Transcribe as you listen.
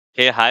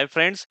Hey, hi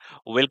friends.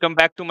 Welcome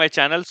back to my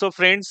channel. So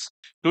friends,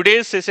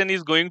 today's session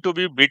is going to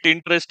be bit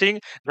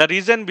interesting. The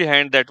reason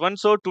behind that one.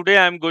 So today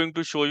I'm going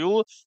to show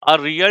you a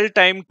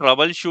real-time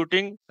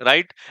troubleshooting,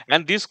 right?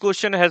 And this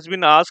question has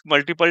been asked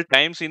multiple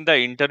times in the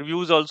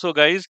interviews also,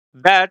 guys,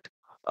 that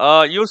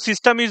your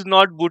system is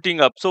not booting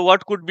up. So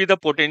what could be the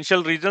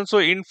potential reason? So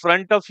in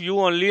front of you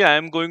only, I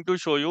am going to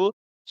show you.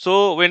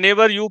 So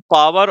whenever you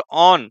power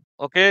on,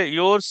 okay,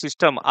 your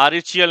system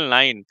RHEL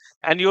 9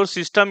 and your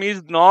system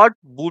is not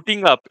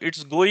booting up,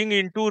 it's going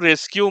into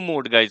rescue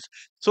mode, guys.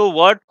 So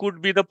what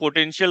could be the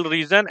potential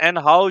reason and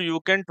how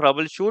you can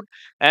troubleshoot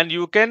and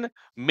you can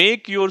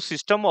make your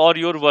system or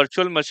your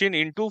virtual machine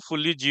into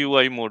fully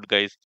GUI mode,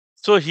 guys.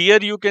 So here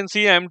you can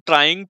see I'm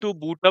trying to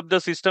boot up the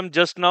system.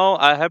 Just now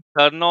I have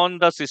turned on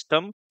the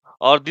system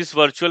or this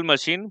virtual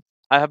machine.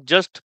 I have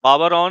just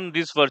power on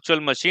this virtual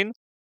machine.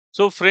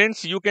 So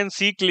friends, you can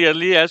see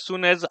clearly as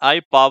soon as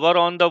I power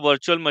on the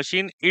virtual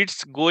machine,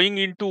 it's going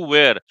into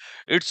where?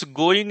 It's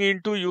going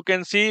into, you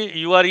can see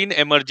you are in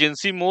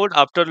emergency mode.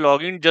 After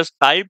login, just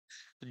type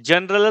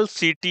general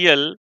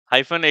CTL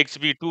hyphen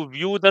XB to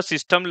view the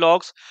system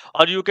logs,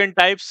 or you can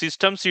type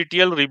system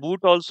CTL reboot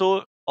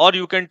also, or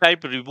you can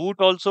type reboot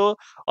also,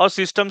 or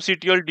system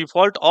CTL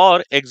default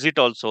or exit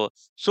also.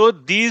 So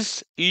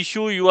this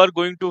issue you are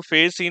going to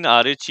face in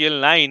RHEL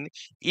 9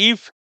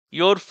 if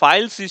your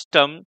file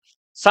system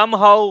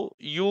somehow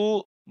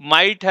you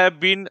might have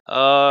been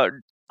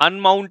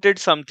unmounted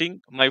something,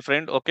 my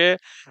friend, okay,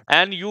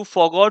 and you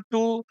forgot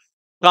to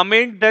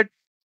comment that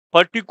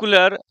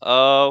particular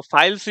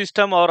file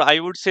system, or I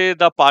would say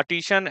the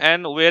partition,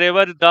 and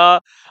wherever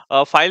the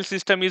file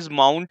system is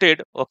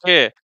mounted,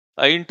 okay,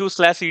 into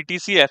slash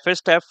etc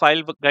fs tab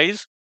file,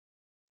 guys.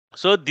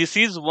 So this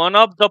is one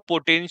of the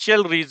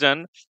potential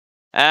reason,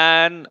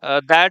 and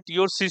that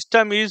your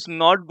system is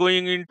not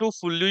going into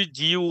fully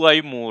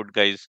GUI mode,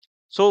 guys.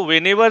 So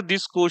whenever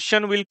this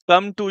question will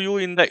come to you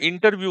in the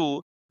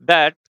interview,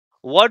 that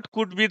what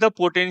could be the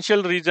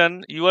potential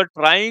reason you are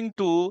trying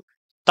to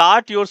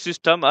start your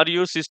system or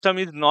your system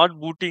is not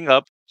booting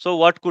up, so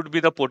what could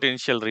be the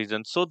potential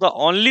reason? So the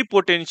only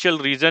potential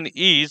reason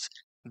is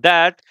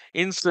that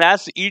in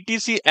slash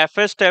etc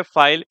fs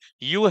file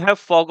you have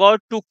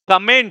forgot to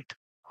comment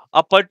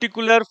a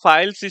particular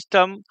file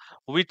system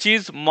which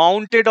is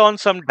mounted on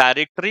some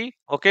directory,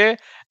 okay,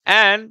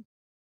 and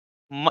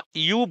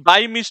you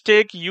by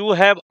mistake you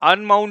have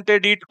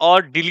unmounted it or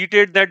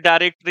deleted that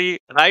directory,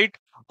 right?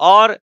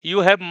 Or you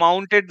have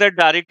mounted that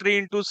directory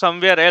into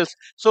somewhere else.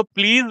 So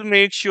please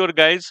make sure,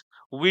 guys,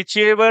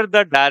 whichever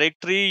the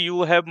directory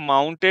you have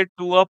mounted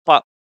to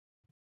a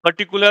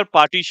particular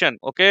partition,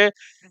 okay,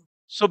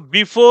 so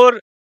before,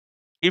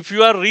 if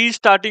you are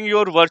restarting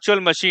your virtual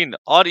machine,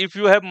 or if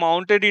you have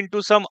mounted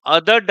into some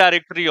other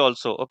directory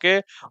also,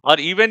 okay, or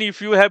even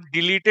if you have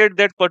deleted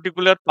that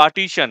particular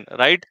partition,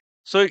 right?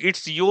 So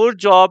it's your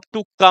job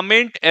to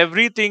comment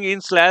everything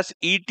in slash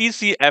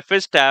etc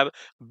fs tab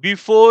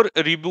before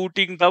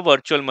rebooting the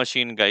virtual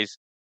machine, guys.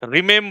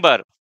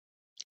 Remember,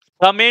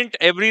 comment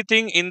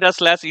everything in the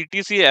slash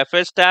etc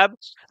fs tab,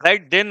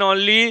 right? Then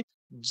only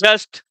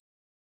just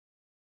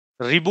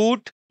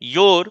reboot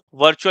your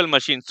virtual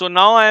machine. So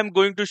now I am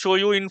going to show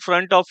you in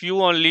front of you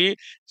only.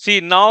 See,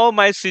 now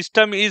my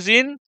system is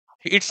in,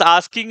 it's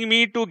asking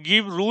me to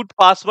give root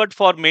password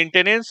for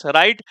maintenance,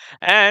 right?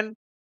 And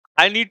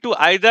I need to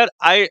either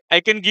I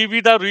can give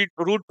you the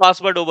root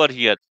password over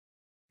here,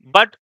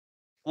 but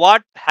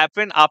what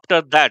happened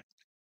after that,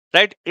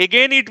 right?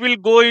 Again it will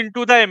go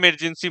into the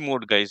emergency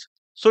mode, guys.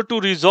 So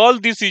to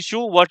resolve this issue,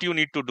 what you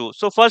need to do,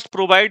 so first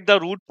provide the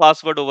root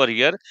password over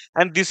here,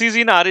 and this is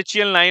in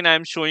RHEL 9. I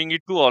am showing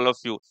it to all of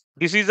you.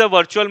 This is a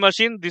virtual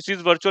machine, this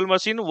is virtual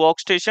machine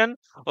workstation,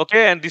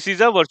 okay, and this is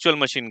a virtual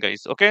machine,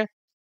 guys, okay.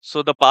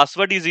 So the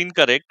password is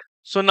incorrect.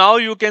 So now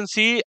you can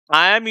see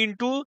I am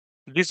into,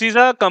 this is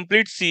a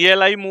complete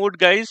CLI mode,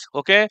 guys,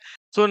 okay.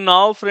 So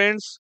now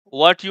friends,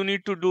 what you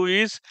need to do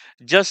is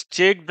just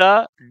check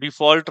the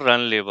default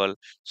run level.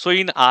 So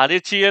in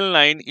RHEL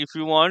 9, if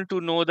you want to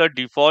know the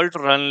default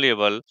run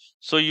level,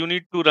 so you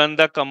need to run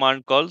the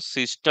command called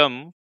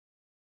system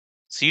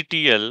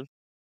ctl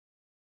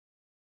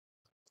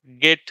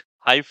get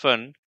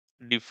hyphen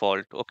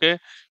default. Okay.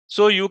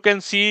 So you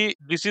can see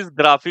this is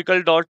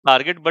graphical dot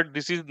target, but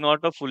this is not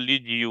a fully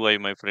GUI,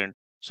 my friend.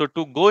 So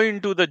to go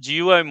into the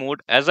GUI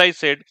mode, as I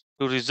said,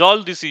 to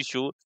resolve this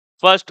issue,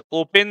 first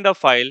open the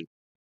file.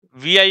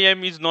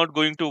 VIM is not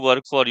going to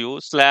work for you,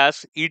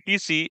 slash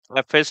etc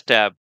fs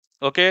tab.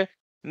 Okay.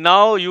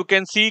 Now you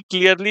can see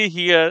clearly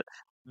here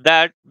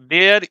that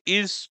there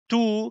is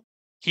two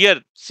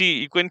here. See,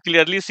 you can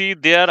clearly see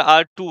there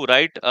are two,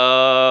 right?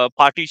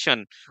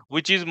 Partition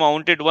which is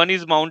mounted. One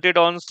is mounted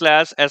on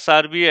slash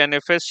SRB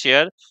NFS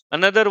share.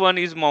 Another one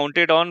is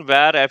mounted on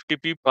var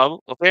FTP pub.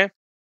 Okay.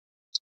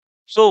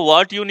 So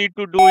what you need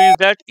to do is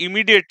that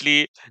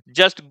immediately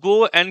just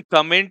go and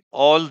comment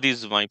all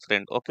these, my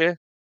friend. Okay.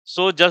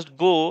 So just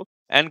go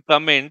and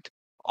comment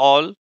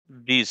all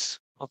these.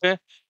 Okay.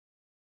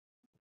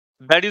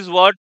 That is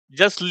what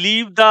just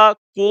leave the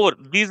core.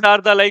 These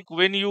are the, like,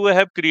 when you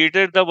have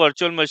created the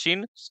virtual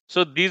machine,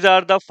 so these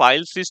are the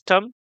file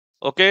system,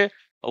 okay,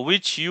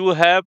 which you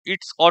have,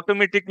 it's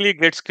automatically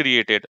gets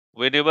created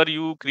whenever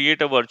you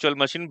create a virtual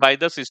machine by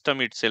the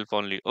system itself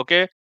only,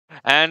 okay.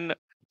 And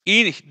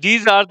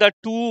these are the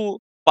two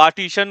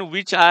partition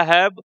which I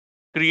have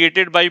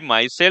created by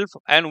myself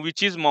and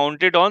which is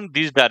mounted on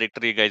this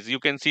directory, guys. You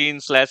can see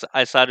in slash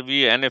srv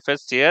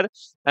nfs share,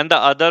 and the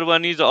other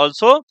one is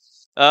also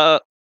uh,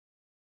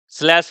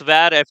 slash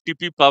var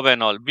ftp pub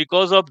and all.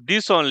 Because of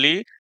this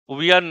only,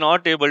 we are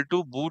not able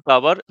to boot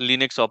our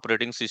Linux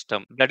operating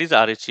system, that is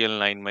RHEL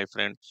 9, my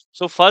friend.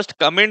 So first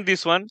comment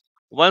this one.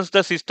 Once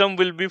the system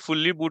will be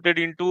fully booted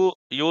into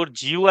your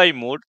GUI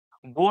mode,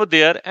 go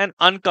there and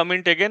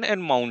uncomment again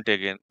and mount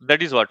again.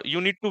 That is what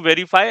you need to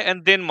verify,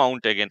 and then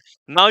mount again.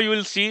 Now you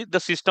will see the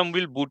system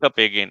will boot up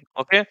again,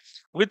 okay,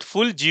 with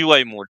full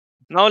GUI mode.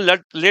 Now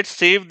let's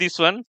save this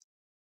one.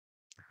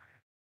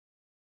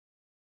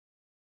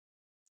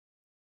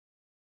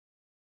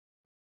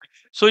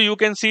 So you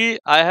can see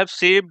I have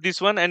saved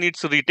this one and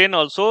it's written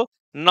also.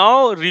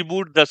 Now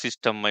reboot the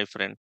system, my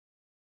friend,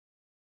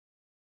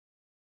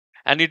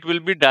 and it will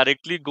be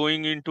directly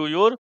going into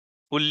your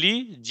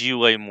fully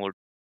GUI mode.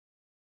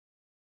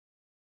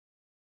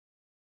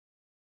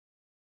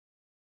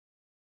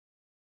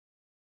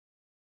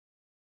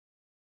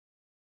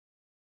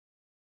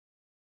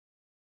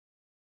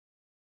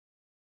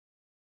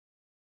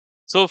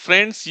 So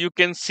friends, you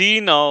can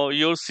see now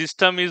your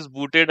system is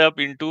booted up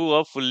into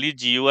a fully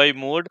GUI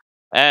mode,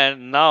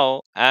 and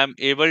now I am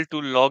able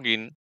to log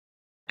in.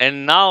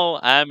 And now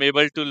I am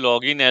able to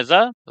log in as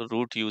a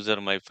root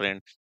user, my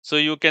friend. So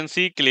you can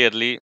see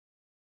clearly.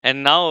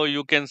 And now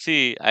you can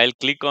see, I'll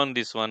click on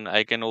this one.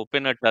 I can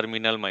open a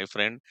terminal, my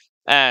friend,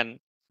 and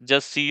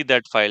just see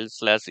that file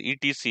slash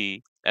etc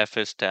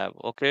fs tab.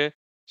 Okay.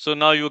 So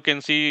now you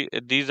can see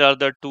these are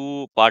the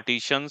two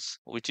partitions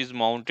which is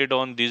mounted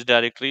on these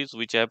directories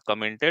which I have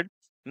commented.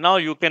 Now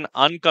you can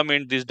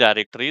uncomment these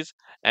directories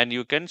and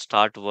you can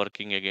start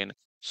working again.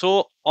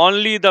 So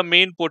only the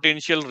main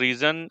potential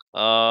reason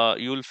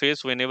you will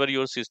face whenever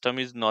your system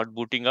is not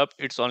booting up,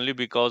 it's only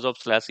because of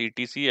slash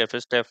etc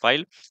fs tab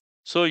file.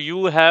 So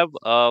you have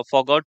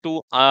forgot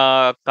to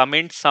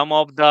comment some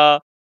of the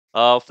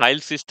file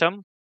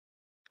system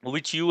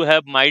which you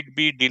have might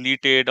be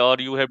deleted, or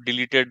you have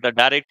deleted the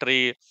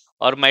directory,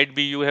 or might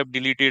be you have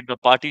deleted the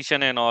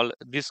partition and all.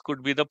 This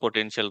could be the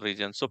potential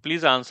reason. So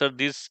please answer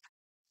this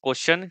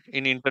question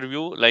in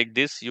interview like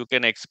this. You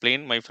can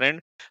explain, my friend.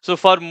 So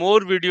for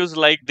more videos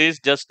like this,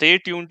 just stay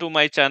tuned to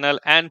my channel,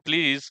 and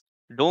please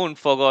don't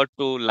forget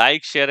to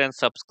like, share and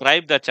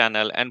subscribe the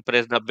channel and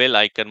press the bell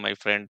icon, my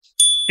friend.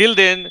 Till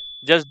then,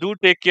 just do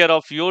take care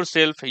of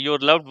yourself, your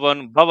loved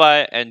one. Bye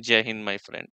bye and Jai Hind, my friend.